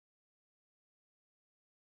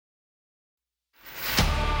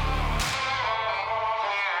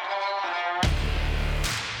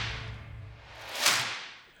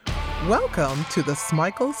Welcome to the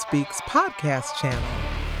Smikle Speaks podcast channel.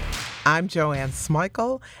 I'm Joanne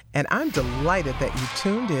Smikle, and I'm delighted that you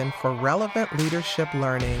tuned in for relevant leadership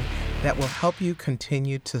learning that will help you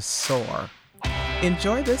continue to soar.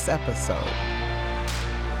 Enjoy this episode.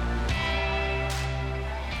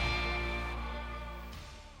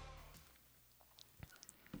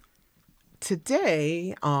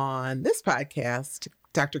 Today on this podcast,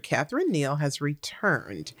 Dr. Catherine Neal has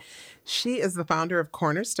returned. She is the founder of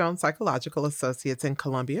Cornerstone Psychological Associates in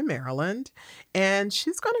Columbia, Maryland, and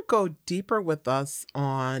she's going to go deeper with us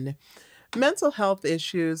on mental health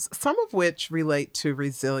issues, some of which relate to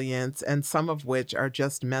resilience and some of which are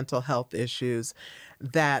just mental health issues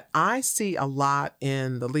that I see a lot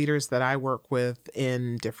in the leaders that I work with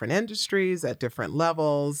in different industries at different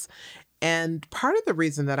levels. And part of the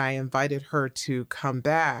reason that I invited her to come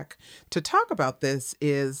back to talk about this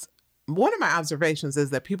is one of my observations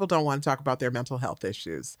is that people don't want to talk about their mental health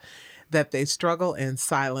issues, that they struggle in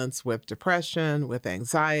silence with depression, with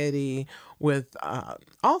anxiety, with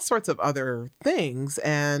all sorts of other things.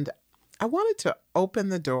 And I wanted to open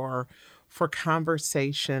the door for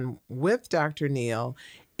conversation with Dr. Neal,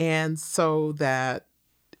 and so that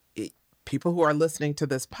people who are listening to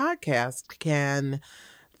this podcast can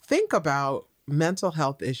think about mental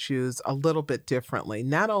health issues a little bit differently,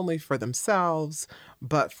 not only for themselves,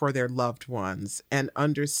 but for their loved ones, and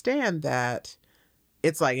understand that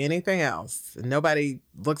it's like anything else. Nobody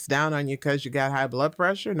looks down on you because you got high blood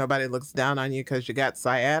pressure. Nobody looks down on you because you got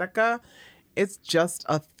sciatica. It's just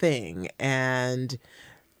a thing. And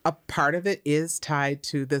a part of it is tied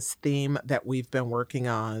to this theme that we've been working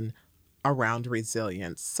on around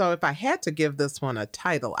resilience. So if I had to give this one a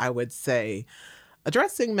title, I would say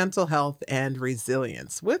Addressing Mental Health and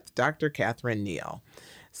Resilience with Dr. Catherine Neal.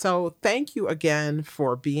 So thank you again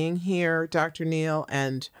for being here, Dr. Neal.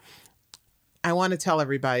 And I want to tell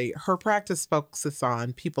everybody her practice focuses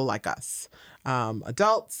on people like us,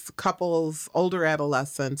 adults, couples, older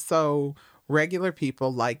adolescents, so regular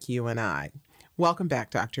people like you and I. Welcome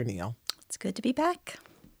back, Dr. Neal. It's good to be back.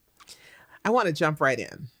 I want to jump right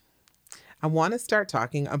in. I want to start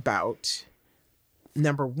talking about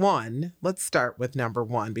number one. Let's start with number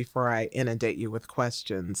one before I inundate you with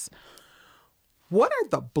questions. What are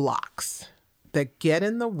the blocks that get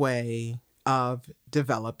in the way of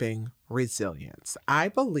developing resilience? I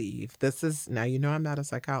believe this is, now you know I'm not a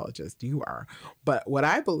psychologist, you are, but what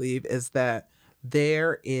I believe is that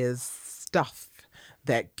there is stuff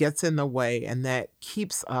that gets in the way and that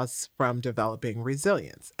keeps us from developing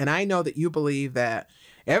resilience. And I know that you believe that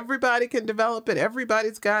everybody can develop it.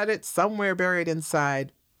 Everybody's got it somewhere buried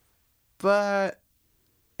inside. But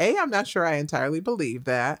A, I'm not sure I entirely believe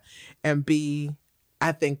that. And B,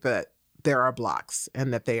 I think that there are blocks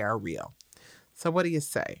and that they are real. So what do you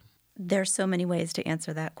say? There's so many ways to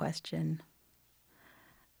answer that question.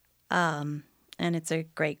 And it's a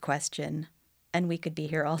great question. And we could be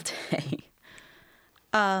here all day.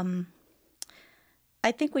 I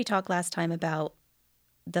think we talked last time about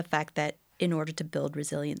the fact that in order to build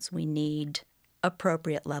resilience, we need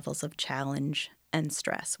appropriate levels of challenge and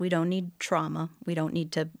stress. We don't need trauma. We don't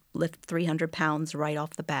need to lift 300 pounds right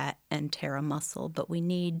off the bat and tear a muscle, but we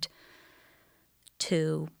need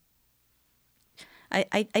to...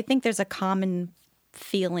 I think there's a common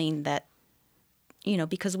feeling that, you know,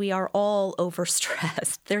 because we are all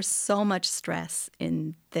overstressed, there's so much stress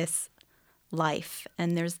in this life,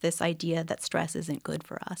 and there's this idea that stress isn't good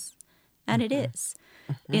for us. And it is.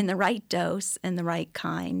 In the right dose and the right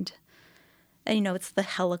kind. And, you know, it's the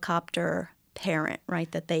helicopter parent,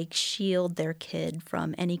 right, that they shield their kid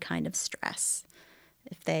from any kind of stress.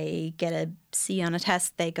 If they get a C on a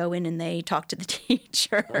test, they go in and they talk to the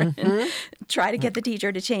teacher and try to get the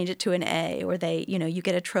teacher to change it to an A. Or they, you know, you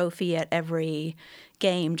get a trophy at every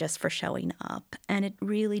game just for showing up. And it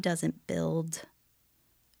really doesn't build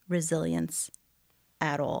resilience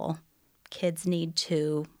at all. Kids need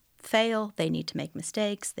to fail. They need to make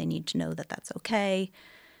mistakes. They need to know that that's okay.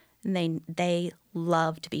 And they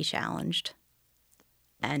love to be challenged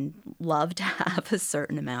and love to have a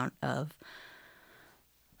certain amount of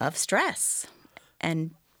stress.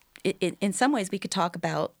 And in some ways, we could talk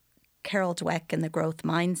about Carol Dweck and the growth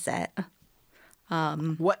mindset.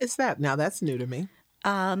 What is that? Now, that's new to me.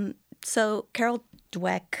 So Carol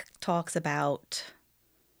Dweck talks about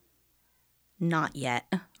not yet,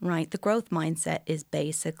 right? The growth mindset is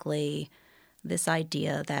basically this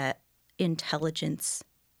idea that intelligence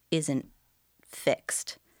isn't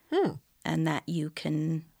fixed and that you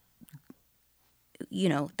can, you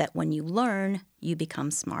know, that when you learn, you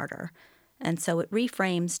become smarter. And so it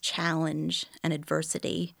reframes challenge and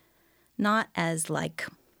adversity not as like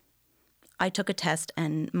I took a test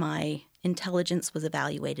and my intelligence was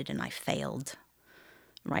evaluated and I failed,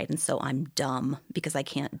 right? And so I'm dumb because I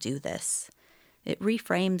can't do this. It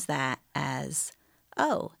reframes that as,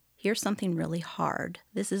 oh, here's something really hard.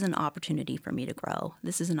 This is an opportunity for me to grow.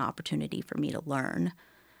 This is an opportunity for me to learn.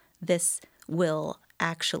 This will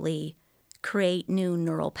actually create new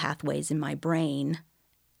neural pathways in my brain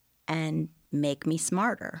and make me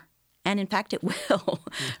smarter. And in fact, it will,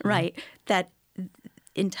 right? That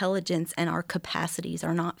intelligence and our capacities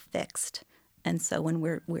are not fixed. And so when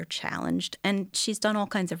we're challenged, and she's done all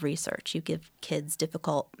kinds of research. You give kids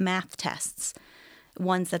difficult math tests,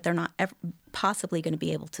 ones that they're not possibly going to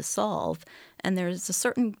be able to solve. And there's a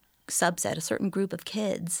certain subset, a certain group of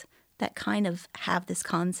kids that kind of have this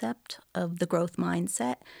concept of the growth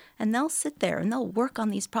mindset. And they'll sit there and they'll work on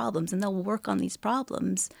these problems and they'll work on these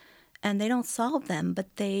problems. And they don't solve them,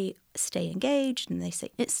 but they stay engaged and they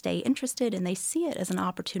stay interested and they see it as an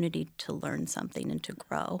opportunity to learn something and to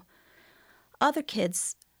grow. Other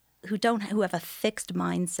kids who have a fixed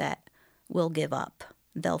mindset will give up.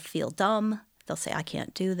 They'll feel dumb. They'll say, I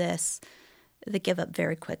can't do this. They give up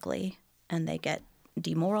very quickly and they get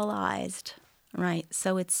demoralized, right?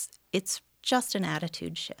 So it's just an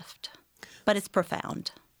attitude shift, but it's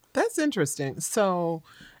profound. That's interesting. So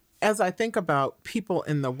as I think about people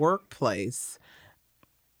in the workplace,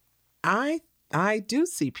 I do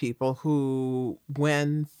see people who,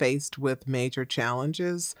 when faced with major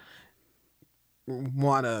challenges,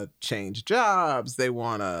 want to change jobs. They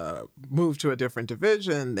want to move to a different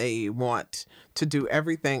division. They want to do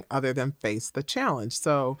everything other than face the challenge.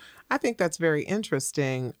 So I think that's very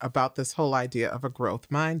interesting about this whole idea of a growth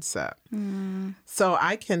mindset. So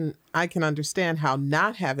I can understand how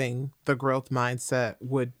not having the growth mindset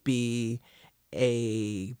would be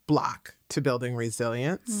a block to building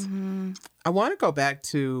resilience. I want to go back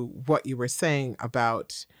to what you were saying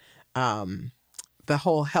about the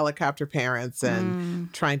whole helicopter parents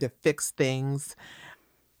and trying to fix things.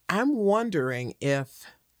 I'm wondering if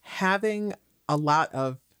having a lot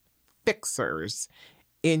of fixers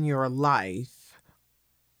in your life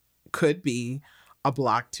could be a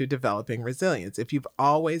block to developing resilience. If you've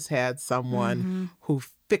always had someone who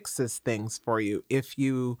fixes things for you, if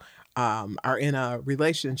you are in a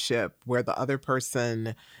relationship where the other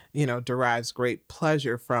person, derives great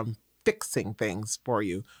pleasure from fixing things for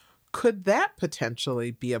you, could that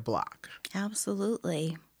potentially be a block?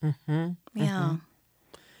 Absolutely. Yeah.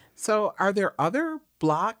 So are there other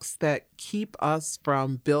blocks that keep us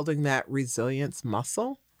from building that resilience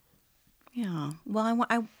muscle? Yeah. Well,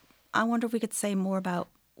 I wonder if we could say more about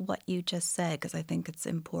what you just said, because I think it's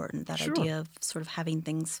important, that Sure. idea of sort of having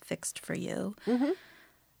things fixed for you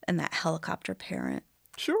and that helicopter parent.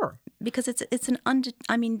 Sure. Because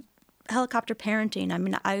helicopter parenting,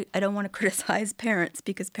 I don't want to criticize parents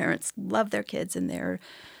because parents love their kids and they're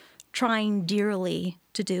trying dearly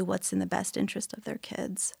to do what's in the best interest of their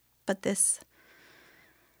kids. But this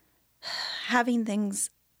having things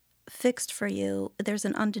fixed for you, there's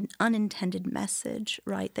an unintended message,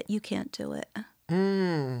 right, that you can't do it.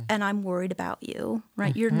 And I'm worried about you,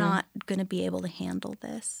 right? You're not going to be able to handle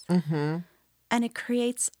this. And it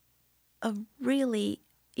creates a really,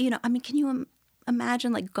 can you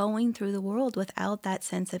imagine like going through the world without that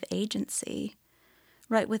sense of agency,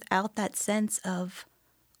 right? Without that sense of,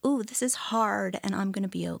 ooh, this is hard and I'm going to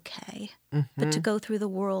be okay. But to go through the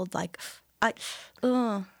world like, I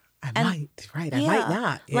might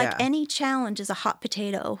not. Yeah. Like any challenge is a hot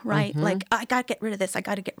potato, right? Like, I got to get rid of this. I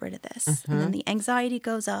got to get rid of this. And then the anxiety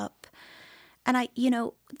goes up. And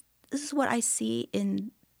this is what I see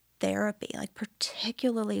in therapy, like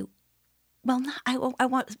particularly, I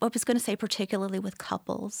was going to say particularly with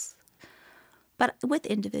couples, but with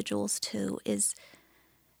individuals too, is,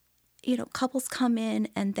 couples come in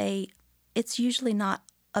and it's usually not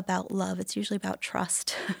about love. It's usually about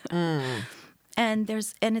trust. And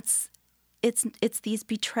it's these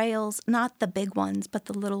betrayals, not the big ones, but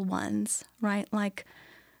the little ones, right? Like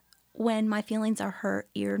when my feelings are hurt,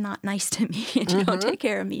 you're not nice to me and you don't take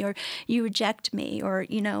care of me, or you reject me, or,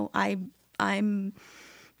 I'm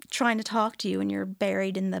trying to talk to you and you're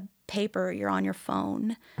buried in the paper, you're on your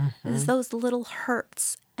phone. It's those little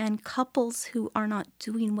hurts. And couples who are not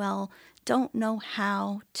doing well don't know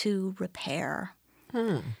how to repair.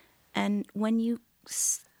 And when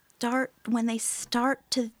they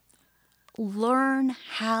start to learn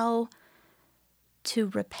how to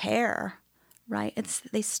repair, right?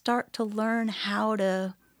 They start to learn how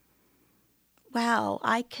to, wow,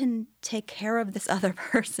 I can take care of this other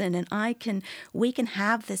person and we can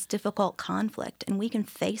have this difficult conflict and we can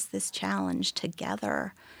face this challenge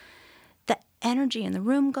together. energy in the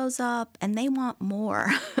room goes up and they want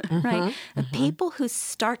more, right? The people who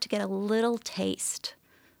start to get a little taste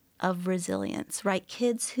of resilience, right?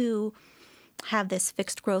 Kids who have this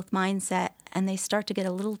fixed growth mindset and they start to get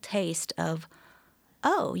a little taste of,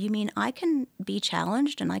 oh, you mean I can be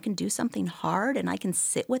challenged and I can do something hard and I can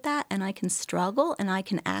sit with that and I can struggle and I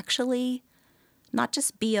can actually not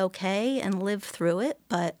just be okay and live through it,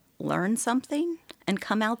 but learn something and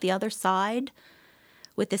come out the other side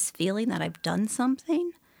with this feeling that I've done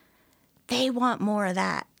something. They want more of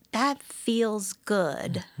that. That feels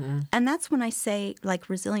good. And that's when I say, like,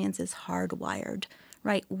 resilience is hardwired,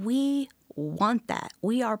 right? We want that.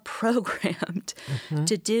 We are programmed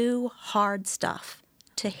to do hard stuff,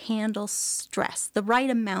 to handle stress, the right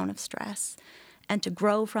amount of stress, and to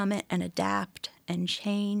grow from it and adapt and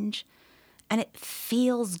change. And it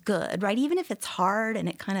feels good, right? Even if it's hard and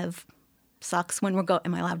it kind of sucks when we're going,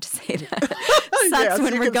 am I allowed to say that? Sucks Yes,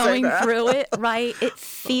 when you we're can say going that. through it, right? It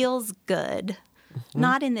feels good.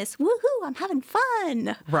 Not in this, woohoo, I'm having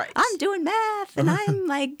fun. Right. I'm doing math and I'm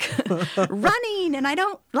like running and I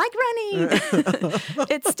don't like running.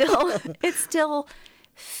 It still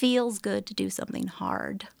feels good to do something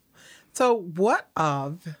hard. So, what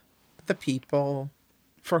of the people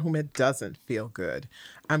for whom it doesn't feel good?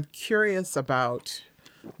 I'm curious about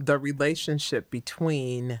the relationship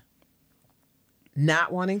between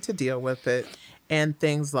not wanting to deal with it and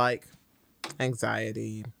things like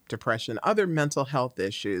anxiety, depression, other mental health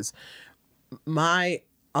issues. My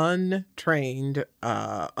untrained,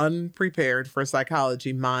 unprepared for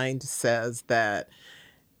psychology mind says that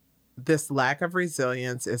this lack of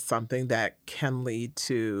resilience is something that can lead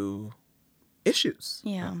to issues.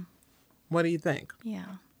 Yeah. What do you think? Yeah.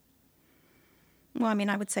 Well, I mean,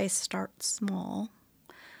 I would say start small.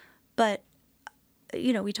 But,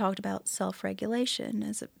 you know, we talked about self-regulation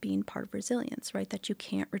as it being part of resilience, right? That you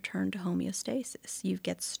can't return to homeostasis. You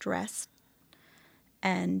get stressed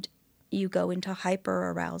and you go into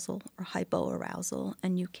hyperarousal or hypoarousal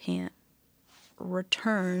and you can't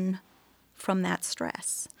return from that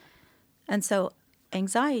stress. And so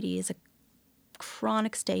anxiety is a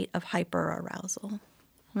chronic state of hyperarousal,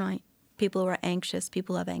 right? People who are anxious,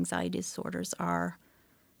 people who have anxiety disorders are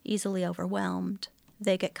easily overwhelmed.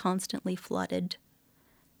 They get constantly flooded.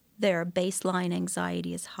 Their baseline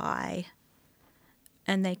anxiety is high,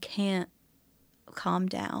 and they can't calm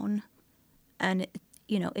down. And,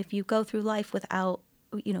 you know, if you go through life without,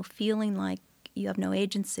 you know, feeling like you have no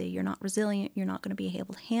agency, you're not resilient, you're not going to be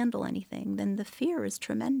able to handle anything, then the fear is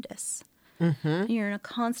tremendous. And you're in a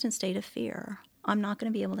constant state of fear. I'm not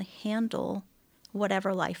going to be able to handle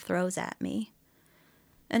whatever life throws at me.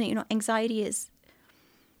 And, you know, anxiety is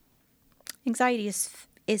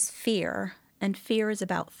fear, and fear is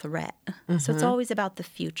about threat. So it's always about the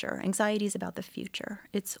future. Anxiety is about the future.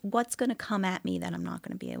 It's what's going to come at me that I'm not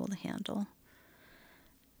going to be able to handle.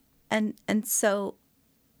 And so,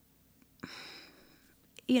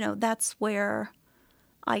 you know, that's where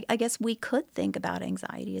I guess we could think about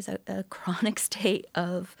anxiety as a chronic state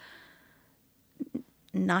of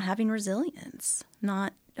not having resilience,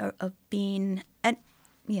 not of being, and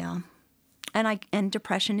yeah, and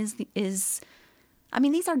depression is, I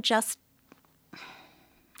mean, these are just,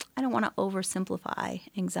 I don't want to oversimplify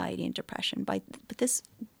anxiety and depression, but this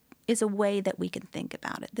is a way that we can think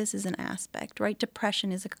about it. This is an aspect, right?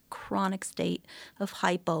 Depression is a chronic state of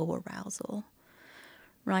hypoarousal,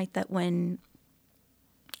 right? That when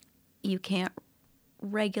you can't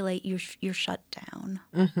regulate, you're shut down.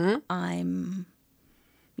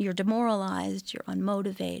 You're demoralized, you're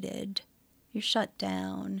unmotivated, you're shut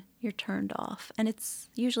down, you're turned off. And it's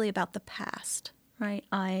usually about the past, right?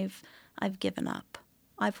 I've given up.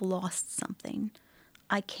 I've lost something.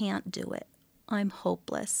 I can't do it. I'm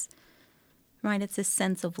hopeless, right? It's this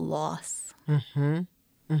sense of loss.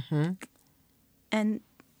 And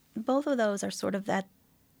both of those are sort of that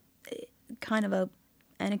kind of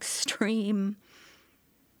an extreme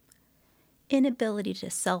inability to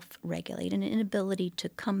self-regulate, an inability to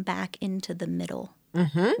come back into the middle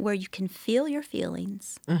where you can feel your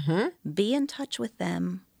feelings, be in touch with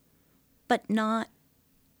them, but not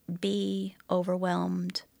be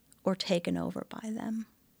overwhelmed or taken over by them.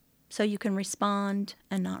 So you can respond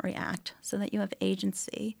and not react, so that you have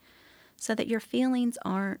agency, so that your feelings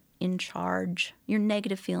aren't in charge, your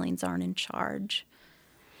negative feelings aren't in charge.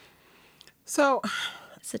 So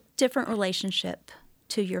it's a different relationship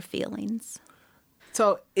to your feelings.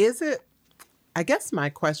 So is it, I guess my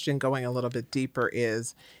question going a little bit deeper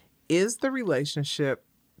is the relationship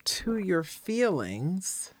to your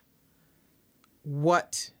feelings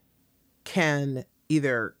what can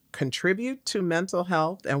either contribute to mental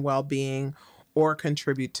health and well-being or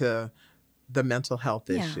contribute to the mental health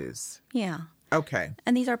Yeah. issues. Yeah. Okay.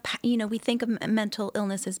 And these are, we think of mental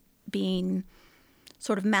illness as being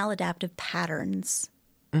sort of maladaptive patterns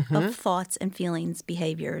of thoughts and feelings,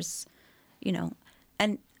 behaviors,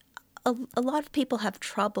 and a lot of people have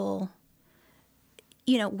trouble,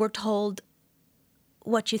 we're told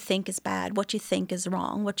what you think is bad, what you think is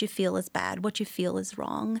wrong, what you feel is bad, what you feel is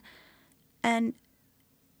wrong. And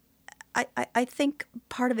I think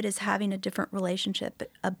part of it is having a different relationship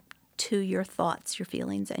to your thoughts, your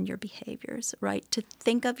feelings, and your behaviors, right? To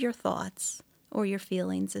think of your thoughts or your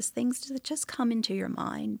feelings as things that just come into your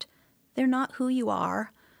mind. They're not who you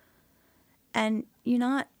are, and you're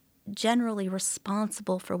not generally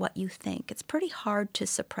responsible for what you think. It's pretty hard to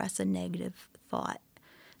suppress a negative thought.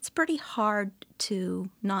 It's pretty hard to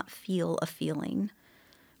not feel a feeling,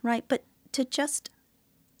 right? But to just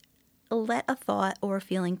let a thought or a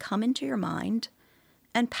feeling come into your mind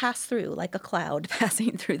and pass through like a cloud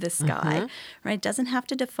passing through the sky, right? It doesn't have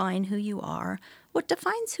to define who you are. What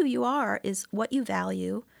defines who you are is what you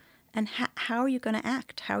value and how are you going to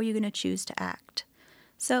act? How are you going to choose to act?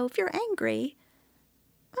 So if you're angry,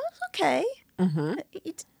 well, it's okay.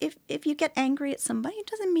 If you get angry at somebody, it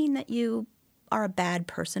doesn't mean that you are a bad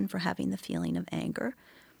person for having the feeling of anger.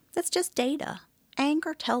 That's just data.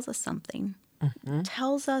 Anger tells us something. It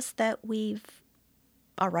tells us that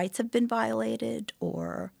our rights have been violated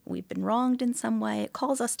or we've been wronged in some way. It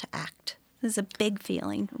calls us to act. This is a big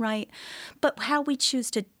feeling, right? But how we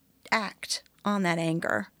choose to act on that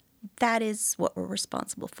anger, that is what we're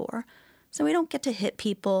responsible for. So we don't get to hit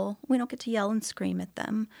people. We don't get to yell and scream at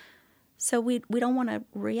them. So we don't want to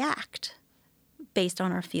react based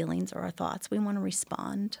on our feelings or our thoughts. We want to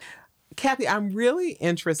respond. Kathy, I'm really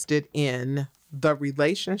interested in the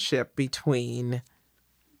relationship between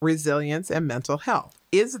resilience and mental health.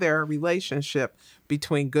 Is there a relationship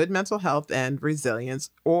between good mental health and resilience,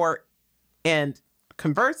 and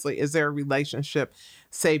conversely, is there a relationship,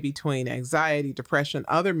 say, between anxiety, depression,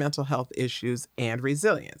 other mental health issues, and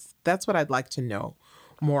resilience? That's what I'd like to know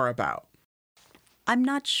more about. I'm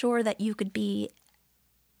not sure that you could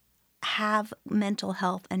have mental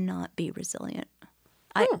health and not be resilient.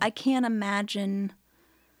 I can't imagine.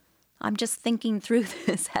 I'm just thinking through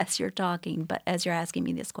this as you're talking, but as you're asking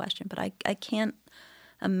me this question, but I can't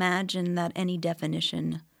imagine that any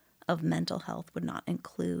definition of mental health would not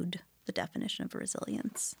include the definition of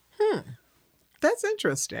resilience. That's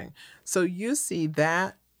interesting. So you see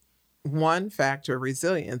that one factor,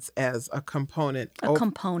 resilience, as a component.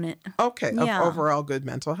 Component. Okay, Yeah. of overall good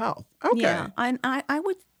mental health. Okay. Yeah, I'm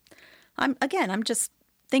just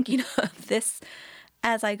thinking of this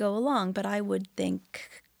as I go along, but I would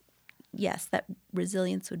think, yes, that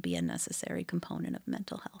resilience would be a necessary component of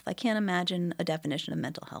mental health. I can't imagine a definition of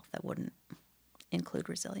mental health that wouldn't include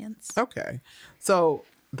resilience. Okay. So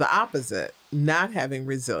the opposite, not having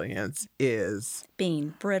resilience, is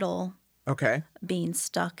Being brittle, okay. being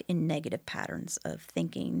stuck in negative patterns of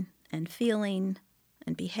thinking and feeling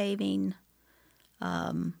and behaving,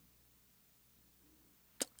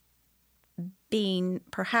 being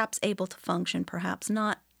perhaps able to function, perhaps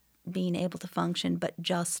not being able to function, but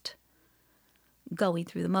just going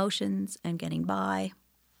through the motions and getting by,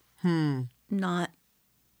 not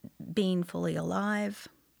being fully alive.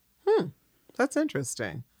 That's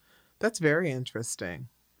interesting. That's very interesting.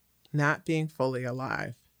 Not being fully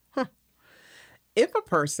alive. If a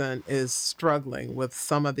person is struggling with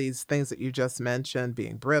some of these things that you just mentioned,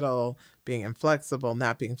 being brittle, being inflexible,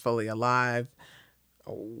 not being fully alive,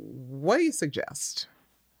 what do you suggest?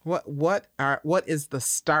 What is the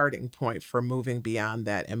starting point for moving beyond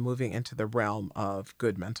that and moving into the realm of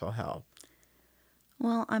good mental health?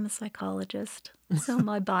 Well, I'm a psychologist, so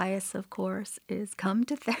my bias, of course, is come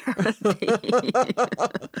to therapy.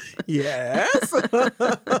 Yes.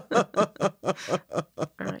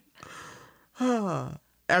 Right.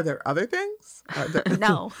 Are there other things?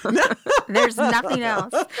 No, there's nothing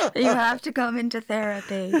else. You have to come into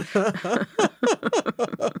therapy.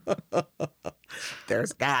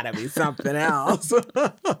 There's got to be something else.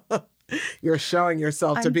 You're showing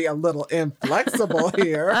yourself to be a little inflexible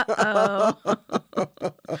here.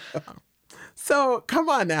 So come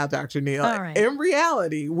on now, Dr. Neal. All right. In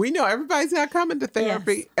reality, we know everybody's not coming to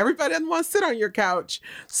therapy. Yes. Everybody doesn't want to sit on your couch.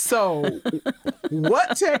 So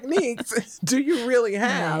what techniques do you really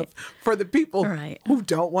have for the people who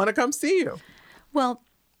don't want to come see you? Well,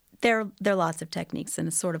 there are lots of techniques, and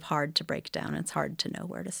it's sort of hard to break down. It's hard to know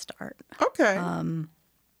where to start. Okay.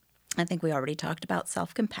 I think we already talked about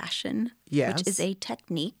self-compassion, Yes. which is a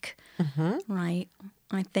technique, right?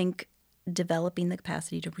 I think developing the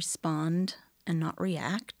capacity to respond and not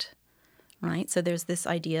react, right? So there's this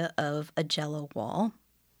idea of a Jell-O wall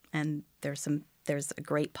and there's a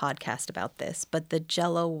great podcast about this, but the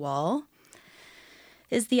Jello wall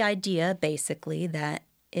is the idea basically that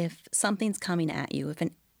if something's coming at you,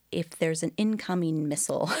 if there's an incoming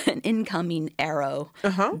missile, an incoming arrow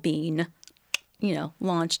being,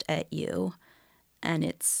 launched at you, and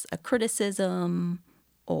it's a criticism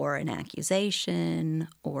or an accusation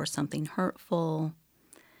or something hurtful,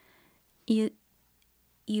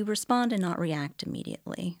 you respond and not react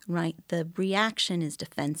immediately, right? The reaction is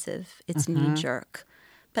defensive. It's knee-jerk.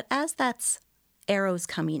 But as that's arrows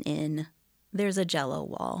coming in, there's a Jello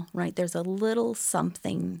wall, right? There's a little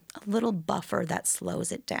something, a little buffer that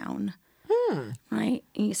slows it down, right?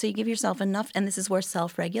 So you give yourself enough, and this is where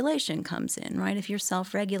self-regulation comes in, right? If you're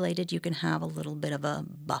self-regulated, you can have a little bit of a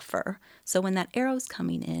buffer. So when that arrow's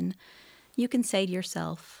coming in, you can say to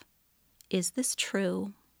yourself, is this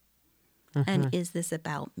true? And is this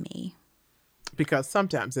about me? Because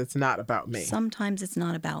sometimes it's not about me. Sometimes it's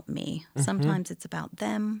not about me. Sometimes it's about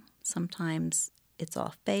them. Sometimes it's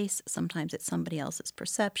off base. Sometimes it's somebody else's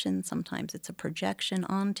perception. Sometimes it's a projection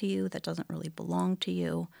onto you that doesn't really belong to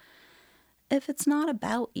you. If it's not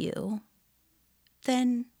about you,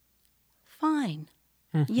 then fine.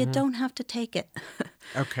 You don't have to take it.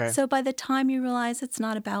 Okay. So by the time you realize it's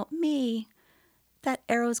not about me, that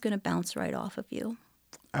arrow's going to bounce right off of you.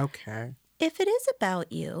 Okay. If it is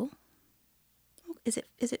about you, is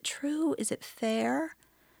it true? Is it fair?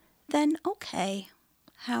 Then okay,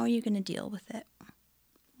 how are you going to deal with it?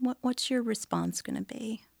 What's your response going to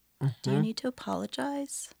be? Do you need to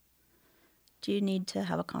apologize? Do you need to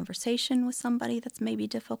have a conversation with somebody that's maybe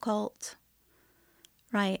difficult?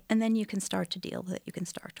 Right? And then you can start to deal with it. You can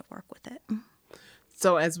start to work with it.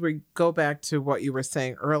 So as we go back to what you were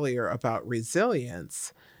saying earlier about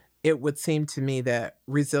resilience, it would seem to me that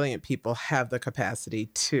resilient people have the capacity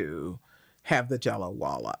to have the Jello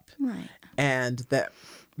wall up. Right. And that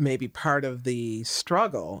maybe part of the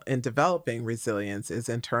struggle in developing resilience is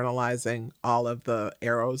internalizing all of the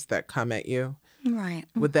arrows that come at you. Right.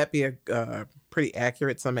 Would that be a pretty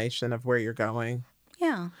accurate summation of where you're going?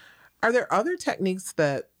 Yeah. Are there other techniques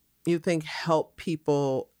that you think help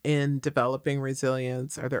people in developing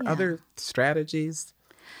resilience? Are there other strategies?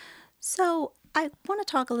 So I want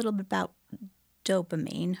to talk a little bit about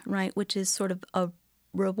dopamine, right, which is sort of a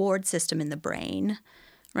reward system in the brain,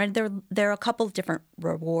 right? There are a couple of different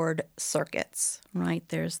reward circuits, right?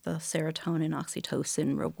 There's the serotonin,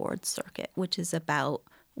 oxytocin reward circuit, which is about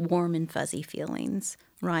warm and fuzzy feelings,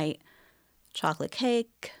 right? Chocolate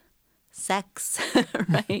cake, sex,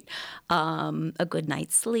 right? A good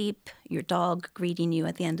night's sleep, your dog greeting you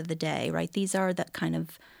at the end of the day, right? These are the kind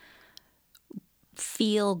of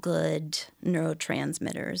feel-good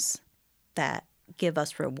neurotransmitters that give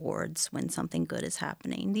us rewards when something good is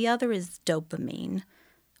happening. The other is dopamine,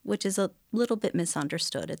 which is a little bit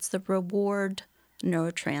misunderstood. It's the reward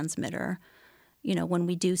neurotransmitter. When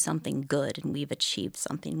we do something good and we've achieved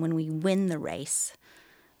something, when we win the race.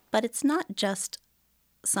 But it's not just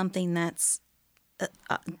something that's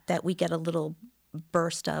that we get a little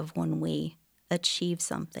burst of when we achieve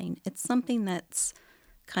something. It's something that's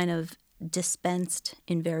kind of dispensed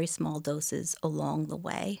in very small doses along the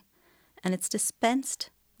way. And it's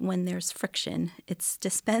dispensed when there's friction. It's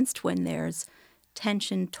dispensed when there's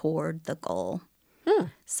tension toward the goal.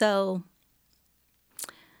 So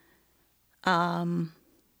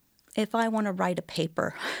if I want to write a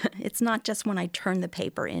paper, it's not just when I turn the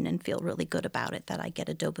paper in and feel really good about it that I get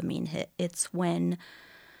a dopamine hit. It's when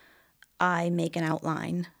I make an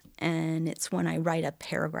outline, and it's when I write a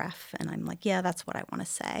paragraph and I'm like, yeah, that's what I want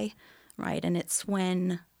to say, right? And it's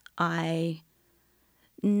when I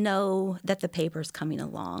know that the paper's coming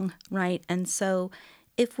along, right? And so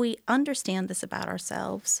if we understand this about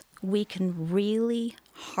ourselves, we can really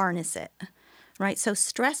harness it, right? So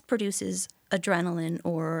stress produces adrenaline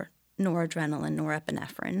or noradrenaline,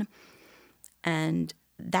 norepinephrine, and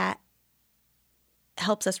that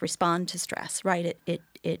helps us respond to stress, right?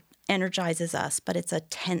 It energizes us, but it's a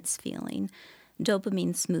tense feeling.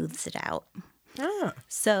 Dopamine smooths it out.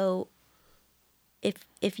 So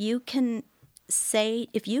if you can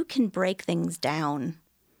break things down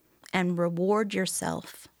and reward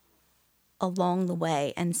yourself along the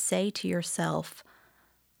way and say to yourself,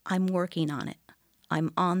 I'm working on it,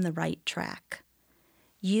 I'm on the right track,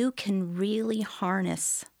 you can really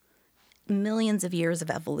harness millions of years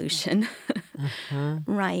of evolution,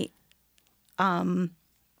 right?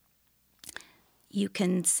 You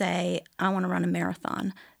can say, I want to run a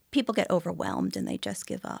marathon. People get overwhelmed and they just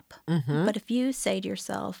give up. But if you say to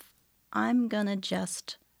yourself, I'm going to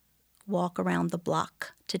just walk around the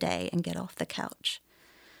block today and get off the couch.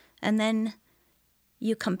 And then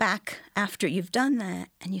you come back after you've done that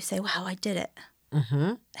and you say, wow, I did it.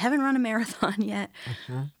 Mm-hmm. Haven't run a marathon yet,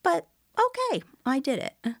 but okay, I did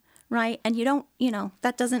it, right? And you don't,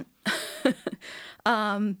 that doesn't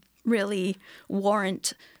really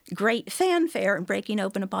warrant great fanfare and breaking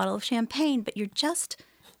open a bottle of champagne, but you're just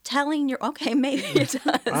telling okay, maybe it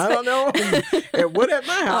does. I don't know. It would at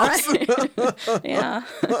my house. Right. Yeah.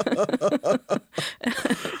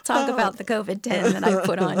 Talk about the COVID-10 that I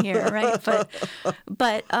put on here, right?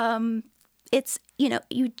 But it's,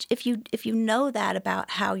 if you know that about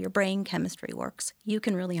how your brain chemistry works, you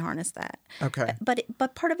can really harness that. Okay.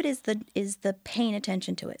 But part of it is the paying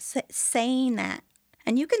attention to it, saying that,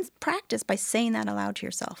 and you can practice by saying that aloud to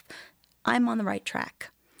yourself. I'm on the right track.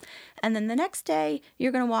 And then the next day,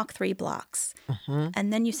 you're going to walk 3 blocks. Mm-hmm.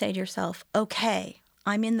 And then you say to yourself, okay,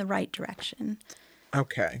 I'm in the right direction.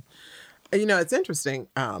 Okay. It's interesting.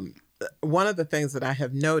 One of the things that I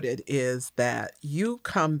have noted is that you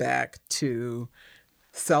come back to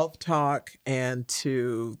self-talk and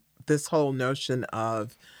to this whole notion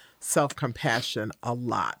of self-compassion a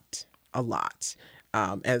lot,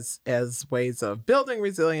 as ways of building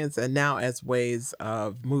resilience and now as ways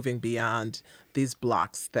of moving beyond these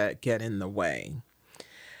blocks that get in the way.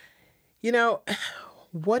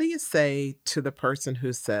 What do you say to the person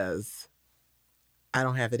who says, I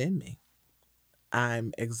don't have it in me?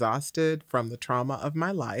 I'm exhausted from the trauma of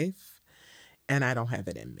my life and I don't have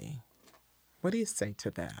it in me. What do you say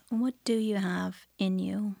to that? What do you have in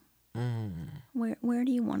you? Where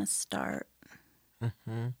do you want to start?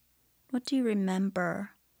 Mm-hmm. What do you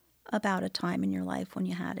remember about a time in your life when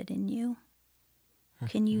you had it in you? Mm-hmm.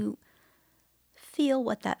 Can you feel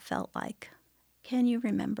what that felt like? Can you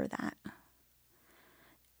remember that?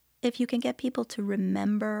 If you can get people to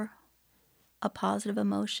remember a positive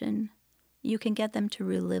emotion, you can get them to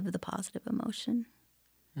relive the positive emotion.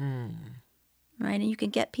 Right? And you can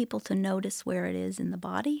get people to notice where it is in the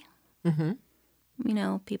body.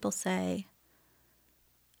 Mm-hmm. People say,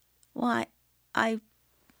 well, I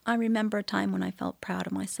remember a time when I felt proud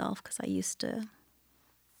of myself because I used to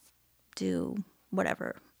do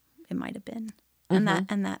whatever it might have been. And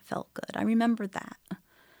that felt good. I remember that.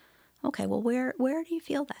 Okay, well, where do you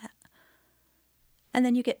feel that? And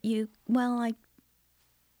then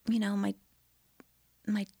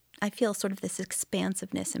I feel sort of this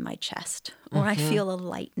expansiveness in my chest, or I feel a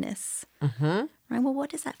lightness. Right? Well, what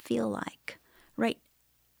does that feel like? Right?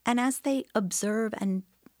 And as they observe and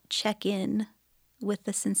check in with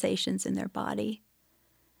the sensations in their body,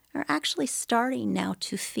 are actually starting now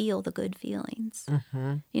to feel the good feelings.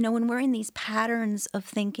 When we're in these patterns of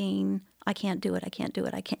thinking, I can't do it,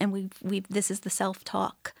 and we've this is the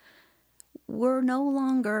self-talk, we're no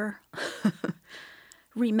longer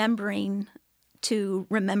remembering to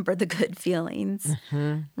remember the good feelings,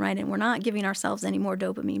 right? And we're not giving ourselves any more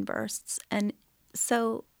dopamine bursts. And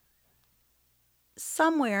so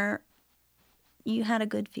somewhere you had a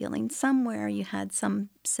good feeling. Somewhere you had some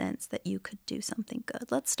sense that you could do something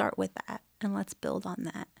good. Let's start with that and let's build on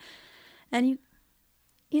that. And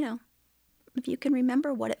if you can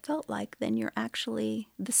remember what it felt like, then you're actually,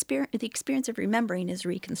 the experience of remembering is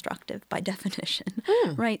reconstructive by definition,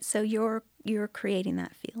 right? So you're creating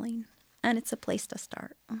that feeling, and it's a place to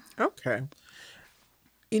start. Okay.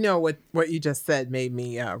 What you just said made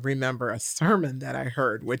me remember a sermon that I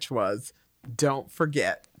heard, which was, don't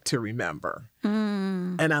forget to remember.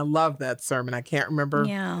 And I love that sermon. I can't remember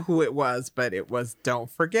who it was, but it was, don't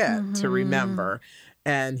forget to remember.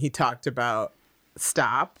 And he talked about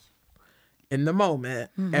stop in the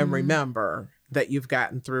moment and remember that you've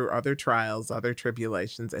gotten through other trials, other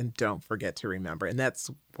tribulations, and don't forget to remember. And that's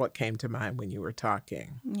what came to mind when you were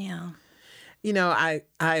talking. Yeah. I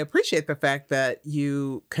appreciate the fact that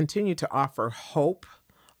you continue to offer hope,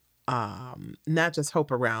 not just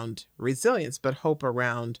hope around resilience, but hope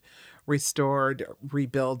around restored,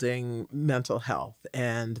 rebuilding mental health,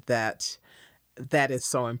 and that is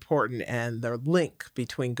so important, and the link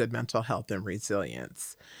between good mental health and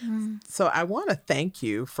resilience. So I want to thank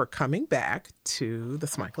you for coming back to the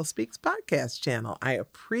Smikle Speaks podcast channel. I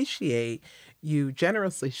appreciate you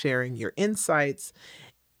generously sharing your insights.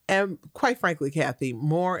 And quite frankly, Kathy,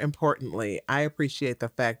 more importantly, I appreciate the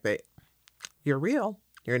fact that you're real.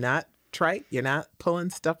 You're not trite. You're not pulling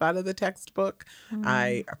stuff out of the textbook.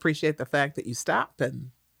 I appreciate the fact that you stop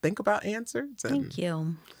and think about answers. Thank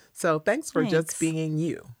you. So thanks for just being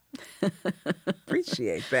you.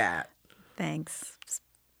 Appreciate that. Thanks. It's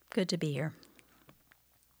good to be here.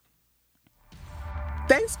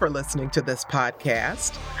 Thanks for listening to this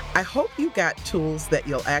podcast. I hope you got tools that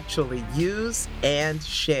you'll actually use and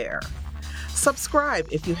share. Subscribe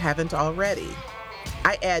if you haven't already.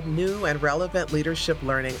 I add new and relevant leadership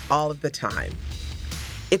learning all of the time.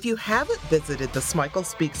 If you haven't visited the Smikle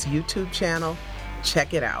Speaks YouTube channel,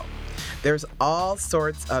 check it out. There's all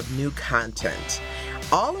sorts of new content.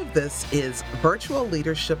 All of this is virtual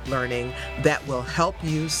leadership learning that will help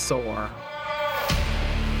you soar.